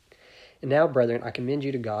tears. And now, brethren, I commend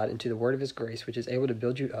you to God and to the word of his grace, which is able to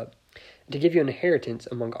build you up, and to give you an inheritance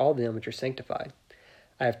among all them which are sanctified.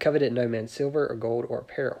 I have coveted no man's silver or gold or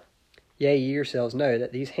apparel. Yea, ye yourselves know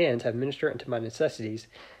that these hands have ministered unto my necessities,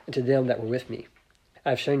 and to them that were with me.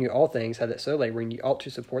 I have shown you all things, how that so laboring ye ought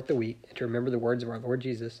to support the weak, and to remember the words of our Lord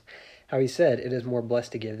Jesus, how he said, It is more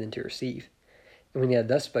blessed to give than to receive. And when he had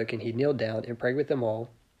thus spoken, he kneeled down and prayed with them all,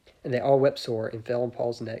 and they all wept sore, and fell on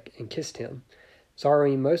Paul's neck, and kissed him,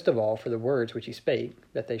 sorrowing most of all for the words which he spake,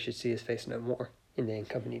 that they should see his face no more. And they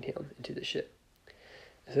accompanied him into the ship.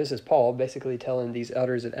 So this is Paul basically telling these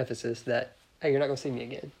elders at Ephesus that, hey, you're not going to see me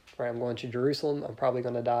again. Right? I'm going to Jerusalem. I'm probably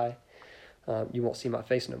going to die. You won't see my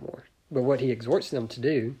face no more. But what he exhorts them to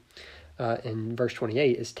do in verse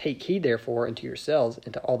 28 is, take heed therefore unto yourselves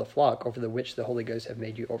and to all the flock over the which the Holy Ghost have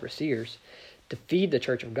made you overseers, to feed the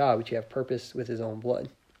church of God which you have purposed with his own blood.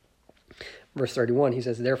 Verse 31, he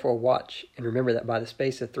says, Therefore watch, and remember that by the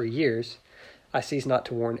space of 3 years I cease not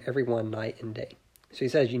to warn every one night and day. So he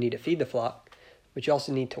says you need to feed the flock, but you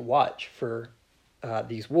also need to watch for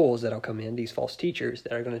these wolves that will come in, these false teachers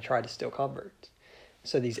that are going to try to steal converts.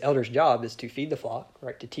 So these elders' job is to feed the flock,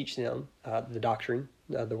 right, to teach them the doctrine,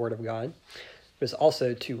 the word of God, but it's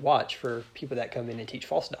also to watch for people that come in and teach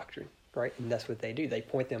false doctrine, right? And that's what they do. They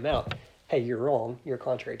point them out. Hey, you're wrong. You're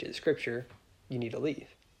contrary to the Scripture. You need to leave,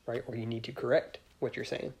 right? Or you need to correct what you're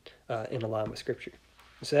saying in line with Scripture.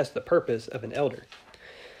 So that's the purpose of an elder.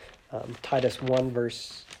 Titus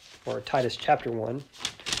chapter 1.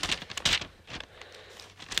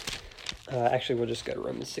 Actually, we'll just go to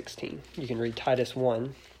Romans 16. You can read Titus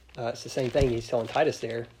 1. It's the same thing he's telling Titus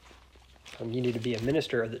there. You need to be a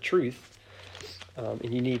minister of the truth,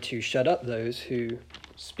 and you need to shut up those who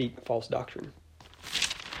speak false doctrine.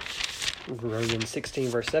 Romans 16,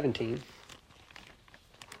 verse 17.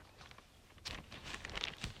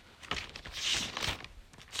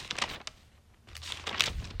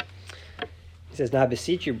 He says, Now I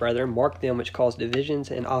beseech you, brethren, mark them which cause divisions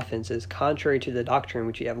and offenses, contrary to the doctrine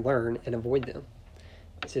which ye have learned, and avoid them.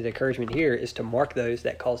 So the encouragement here is to mark those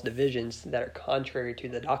that cause divisions that are contrary to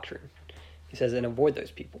the doctrine. He says, and avoid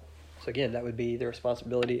those people. So again, that would be the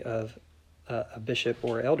responsibility of a bishop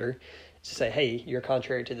or elder, to say, hey, you're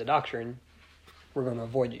contrary to the doctrine, we're going to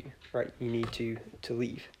avoid you, right? You need to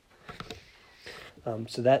leave.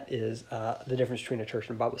 So that is the difference between a church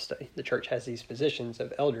and a Bible study. The church has these positions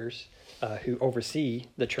of elders who oversee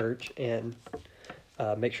the church and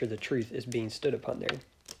make sure the truth is being stood upon there.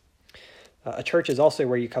 A church is also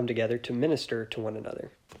where you come together to minister to one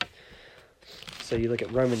another. So you look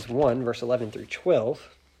at Romans 1, verse 11 through 12.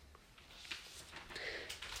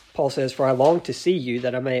 Paul says, For I long to see you,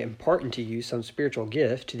 that I may impart unto you some spiritual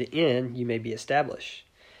gift, to the end you may be established.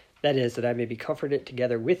 That is, that I may be comforted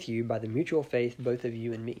together with you by the mutual faith, both of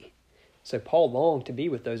you and me. So Paul longed to be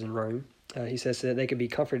with those in Rome. He says so that they could be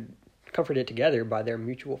comforted together by their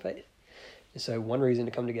mutual faith. And so one reason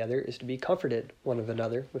to come together is to be comforted one of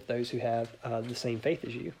another with those who have the same faith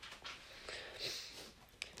as you.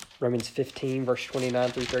 Romans 15, verse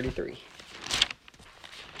 29 through 33.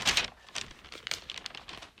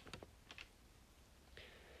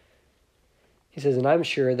 He says, And I am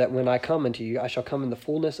sure that when I come unto you, I shall come in the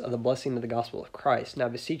fullness of the blessing of the gospel of Christ. Now I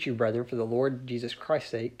beseech you, brethren, for the Lord Jesus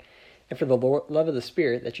Christ's sake, and for the love of the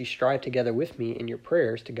Spirit, that you strive together with me in your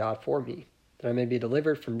prayers to God for me, that I may be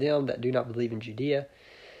delivered from them that do not believe in Judea,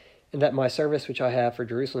 and that my service which I have for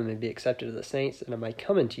Jerusalem may be accepted of the saints, and I may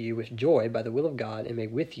come unto you with joy by the will of God, and may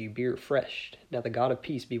with you be refreshed. Now the God of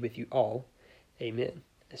peace be with you all. Amen.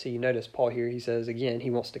 And so you notice Paul here, he says again, he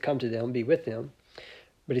wants to come to them, be with them,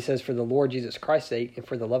 But he says, for the Lord Jesus Christ's sake and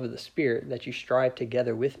for the love of the Spirit, that you strive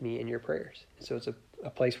together with me in your prayers. And so it's a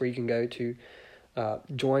place where you can go to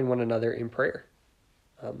join one another in prayer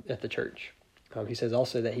at the church. He says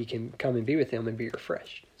also that he can come and be with him and be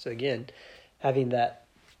refreshed. So again, having that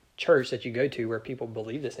church that you go to where people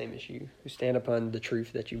believe the same as you, who stand upon the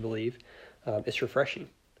truth that you believe, it's refreshing.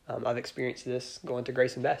 I've experienced this going to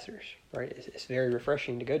Grace Ambassadors, right? It's very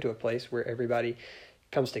refreshing to go to a place where everybody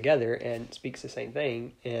comes together and speaks the same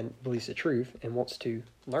thing and believes the truth and wants to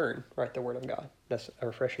learn, right, the Word of God. That's a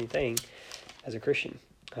refreshing thing as a Christian.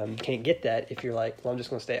 You can't get that if you're like, well, I'm just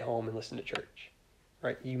going to stay at home and listen to church,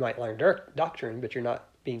 right? You might learn doctrine, but you're not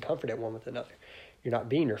being comforted one with another. You're not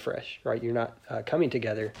being refreshed, right? You're not coming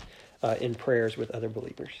together in prayers with other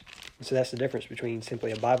believers. And so that's the difference between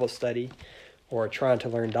simply a Bible study or trying to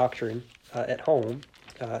learn doctrine at home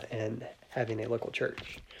and having a local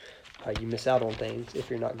church. You miss out on things if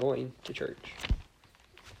you're not going to church.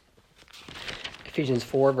 Ephesians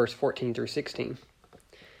 4, verse 14 through 16.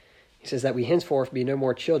 He says that we henceforth be no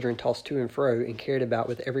more children tossed to and fro and carried about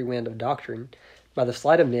with every wind of doctrine by the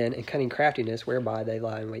sleight of men and cunning craftiness whereby they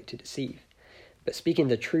lie in wait to deceive. But speaking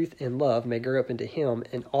the truth in love may grow up into him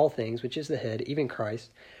in all things, which is the head, even Christ,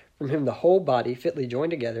 from whom the whole body fitly joined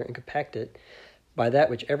together and compacted by that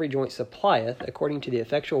which every joint supplieth, according to the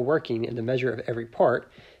effectual working in the measure of every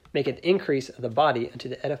part, maketh increase of the body unto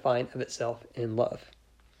the edifying of itself in love.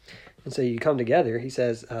 And so you come together, he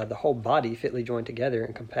says, the whole body fitly joined together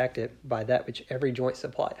and compacted by that which every joint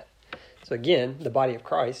supplieth. So again, the body of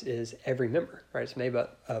Christ is every member, right? It's made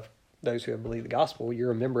up of those who have believed the gospel.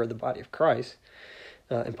 You're a member of the body of Christ.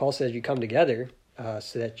 And Paul says you come together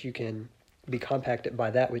so that you can be compacted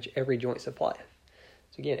by that which every joint supplieth.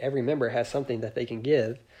 So again, every member has something that they can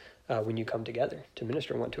give when you come together to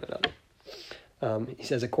minister one to another. He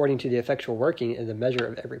says, according to the effectual working in the measure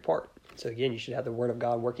of every part. So again, you should have the Word of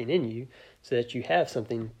God working in you so that you have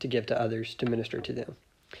something to give to others to minister to them.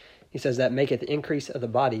 He says that maketh the increase of the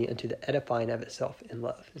body unto the edifying of itself in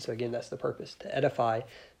love. And so again, that's the purpose, to edify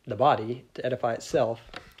the body, to edify itself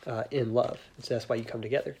in love. And so that's why you come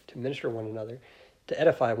together, to minister one another, to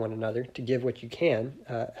edify one another, to give what you can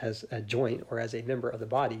as a joint or as a member of the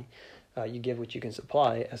body. You give what you can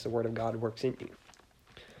supply as the Word of God works in you.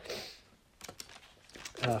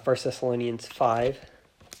 1 Thessalonians 5,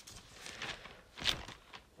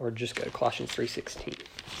 or just go to Colossians 3:16.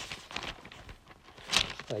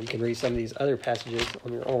 You can read some of these other passages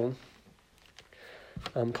on your own.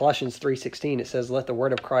 Colossians 3:16, it says, let the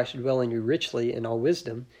word of Christ dwell in you richly in all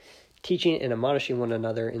wisdom, teaching and admonishing one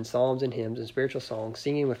another in psalms and hymns and spiritual songs,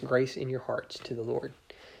 singing with grace in your hearts to the Lord.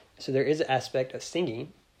 So there is an aspect of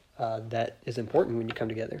singing that is important when you come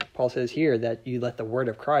together. Paul says here that you let the word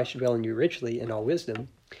of Christ dwell in you richly in all wisdom,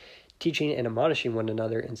 teaching and admonishing one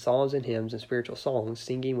another in psalms and hymns and spiritual songs,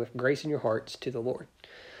 singing with grace in your hearts to the Lord.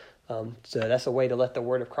 So that's a way to let the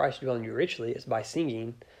word of Christ dwell in you richly, is by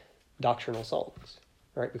singing doctrinal songs,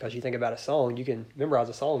 right? Because you think about a song, you can memorize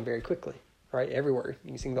a song very quickly, right? Every word.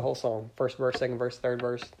 You can sing the whole song, first verse, second verse, third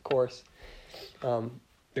verse, the chorus.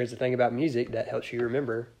 There's a thing about music that helps you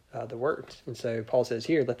remember the words. And so Paul says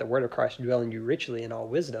here, let the word of Christ dwell in you richly in all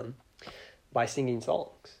wisdom by singing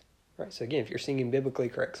songs. Right? So again, if you're singing biblically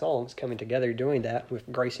correct songs, coming together, doing that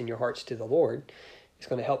with grace in your hearts to the Lord, it's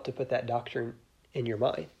going to help to put that doctrine in your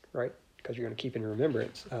mind, right? Because you're going to keep in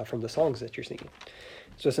remembrance from the songs that you're singing.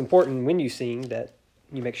 So it's important when you sing that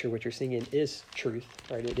you make sure what you're singing is truth,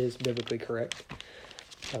 right? It is biblically correct,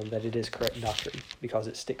 that it is correct doctrine, because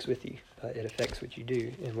it sticks with you. It affects what you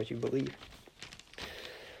do and what you believe.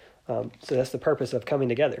 So that's the purpose of coming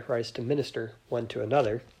together, right? Is to minister one to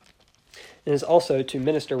another. And it's also to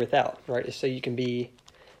minister without, right? It's so you can be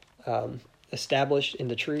established in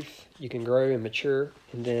the truth, you can grow and mature,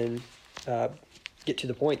 and then get to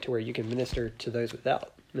the point to where you can minister to those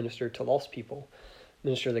without, minister to lost people,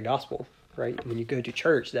 minister the gospel, right? When you go to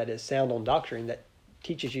church that is sound on doctrine, that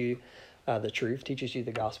teaches you the truth, teaches you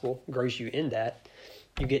the gospel, grows you in that,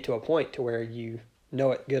 you get to a point to where you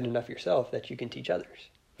know it good enough yourself that you can teach others,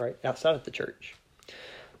 right? Outside of the church.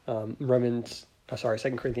 2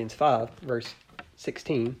 Corinthians 5, verse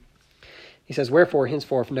 16, he says, wherefore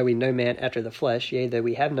henceforth know we no man after the flesh, yea, though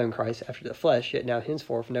we have known Christ after the flesh, yet now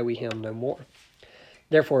henceforth know we him no more.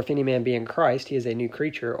 Therefore, if any man be in Christ, he is a new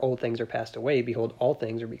creature, old things are passed away, behold, all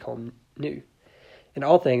things are become new. And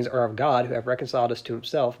all things are of God, who have reconciled us to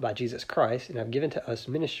himself by Jesus Christ, and have given to us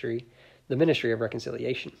the ministry of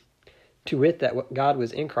reconciliation. To wit, that God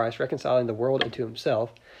was in Christ, reconciling the world unto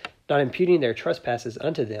himself, not imputing their trespasses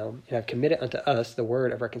unto them, and have committed unto us the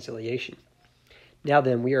word of reconciliation. Now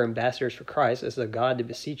then, we are ambassadors for Christ, as though God did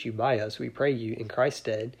beseech you by us, we pray you, in Christ's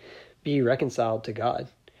stead, be ye reconciled to God.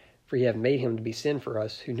 For he hath made him to be sin for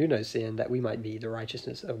us who knew no sin, that we might be the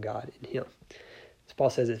righteousness of God in him. As Paul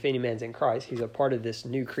says, if any man's in Christ, he's a part of this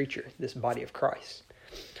new creature, this body of Christ.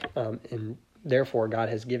 And therefore, God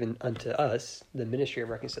has given unto us the ministry of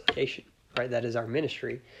reconciliation, right? That is our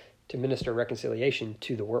ministry, to minister reconciliation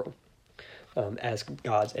to the world as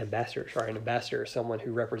God's ambassadors, right? An ambassador is someone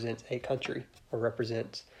who represents a country or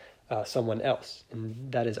represents someone else.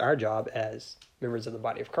 And that is our job as members of the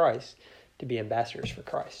body of Christ, to be ambassadors for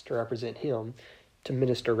Christ, to represent him, to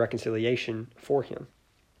minister reconciliation for him.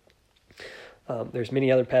 There's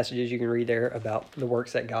many other passages you can read there about the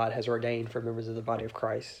works that God has ordained for members of the body of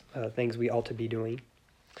Christ, things we ought to be doing.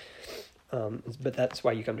 But that's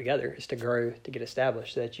why you come together, is to grow, to get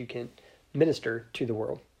established, so that you can minister to the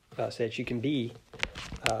world, so that you can be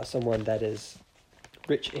someone that is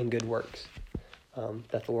rich in good works,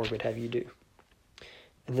 that the Lord would have you do.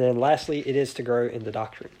 And then lastly, it is to grow in the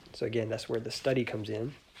doctrine. So again, that's where the study comes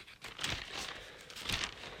in.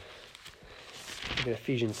 Look at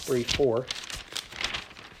Ephesians 3:4.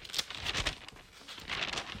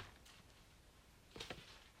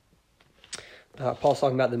 Paul's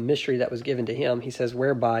talking about the mystery that was given to him. He says,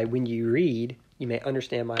 whereby when you read, you may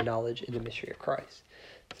understand my knowledge in the mystery of Christ.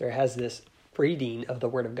 So there has this reading of the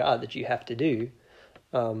Word of God that you have to do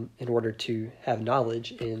in order to have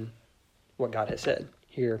knowledge in what God has said.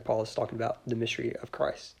 Here, Paul is talking about the mystery of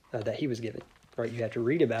Christ that he was given. Right? You have to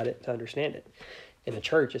read about it to understand it. And the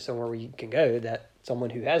church is somewhere where you can go that someone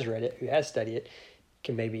who has read it, who has studied it,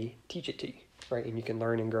 can maybe teach it to you. Right? And you can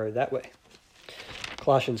learn and grow that way.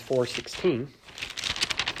 Colossians 4:16.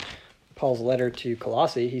 Paul's letter to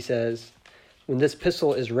Colossae, he says, when this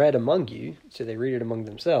epistle is read among you, so they read it among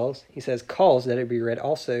themselves, he says, cause that it be read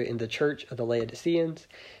also in the church of the Laodiceans,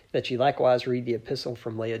 that you likewise read the epistle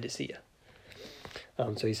from Laodicea.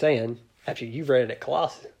 So he's saying, after you've read it at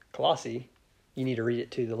Colossae, you need to read it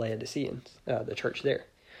to the Laodiceans, the church there.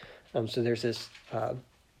 So there's this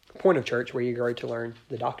point of church where you grow to learn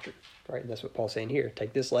the doctrine, right? And that's what Paul's saying here.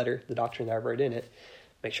 Take this letter, the doctrine that I wrote in it,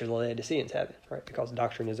 make sure the Laodiceans have it, right? Because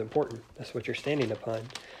doctrine is important. That's what you're standing upon.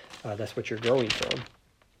 That's what you're growing from.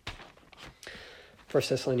 1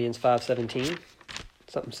 Thessalonians 5:17,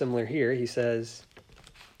 something similar here. He says,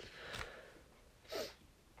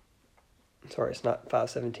 sorry, it's not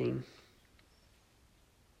 5:17.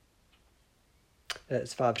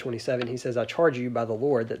 It's 5:27. He says, I charge you by the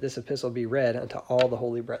Lord that this epistle be read unto all the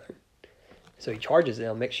holy brethren. So he charges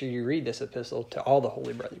them, make sure you read this epistle to all the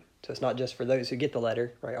holy brethren. So it's not just for those who get the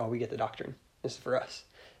letter, right? Oh, we get the doctrine. This is for us.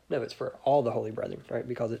 No, it's for all the holy brethren, right?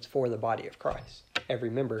 Because it's for the body of Christ.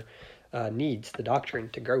 Every member needs the doctrine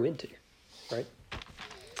to grow into, right?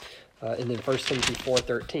 And then 1 Timothy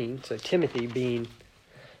 4:13. So Timothy being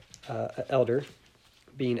an elder,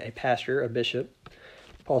 being a pastor, a bishop,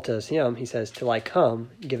 Paul tells him, he says, till I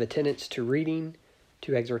come, give attendance to reading,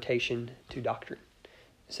 to exhortation, to doctrine.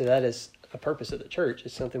 So that is a purpose of the church.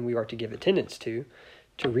 It's something we are to give attendance to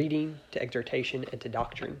reading, to exhortation, and to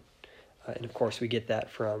doctrine. And of course, we get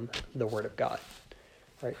that from the Word of God.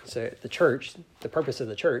 Right? So the church, the purpose of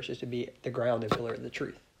the church is to be the ground and pillar of the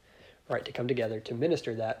truth. Right? To come together, to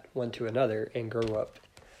minister that one to another and grow up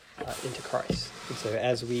into Christ. And so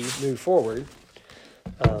as we move forward,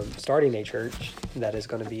 starting a church, that is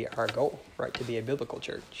going to be our goal, right? To be a biblical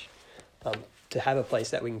church. To have a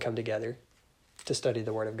place that we can come together to study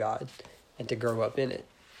the Word of God and to grow up in it.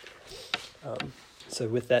 So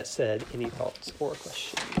with that said, any thoughts or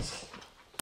questions?